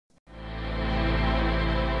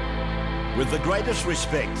With the greatest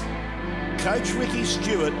respect, Coach Ricky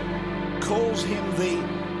Stewart calls him the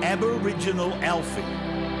Aboriginal Alfie,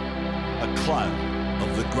 a clone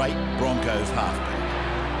of the great Broncos halfback.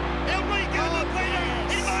 Here we go, Peter!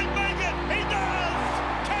 He might make it! He does!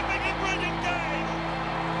 Capping a brilliant game!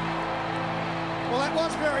 Well, that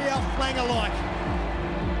was very Alf Langer-like.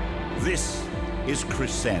 This is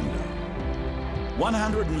Chris Sandow.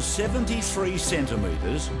 173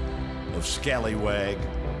 centimetres of scallywag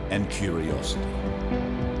and curiosity.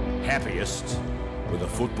 Happiest with a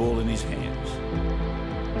football in his hands.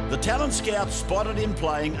 The talent scout spotted him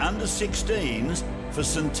playing under 16s for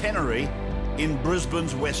Centenary in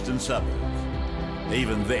Brisbane's western suburbs.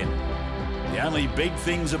 Even then, the only big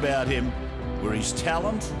things about him were his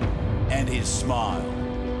talent and his smile.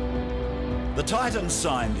 The Titans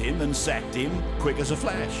signed him and sacked him quick as a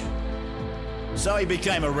flash. So he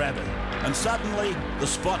became a rabbit, and suddenly the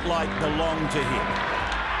spotlight belonged to him.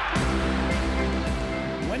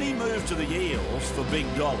 When he moved to the Eels for big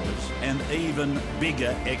dollars and even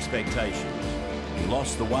bigger expectations, he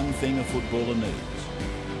lost the one thing a footballer needs: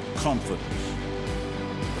 confidence.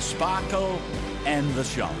 The sparkle and the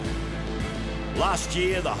shine. Last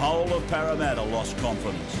year, the whole of Parramatta lost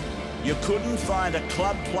confidence. You couldn't find a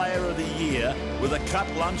club player of the year with a cut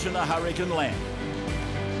lunch and a hurricane lamp.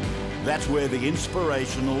 That's where the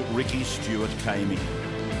inspirational Ricky Stewart came in.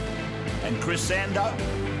 And Chris Sandow,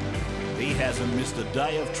 he hasn't missed a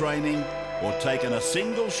day of training or taken a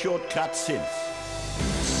single shortcut since.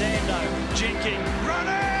 Sandow, jinking,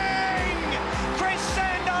 running! Chris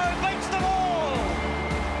Sandow beats them all!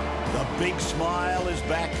 The big smile is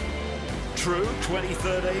back. True,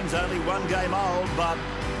 2013's only one game old, but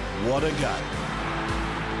what a game.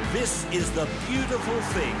 This is the beautiful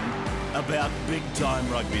thing about big-time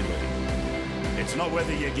rugby league. It's not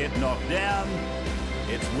whether you get knocked down,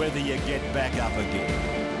 it's whether you get back up again.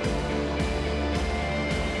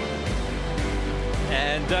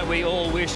 And don't we all wish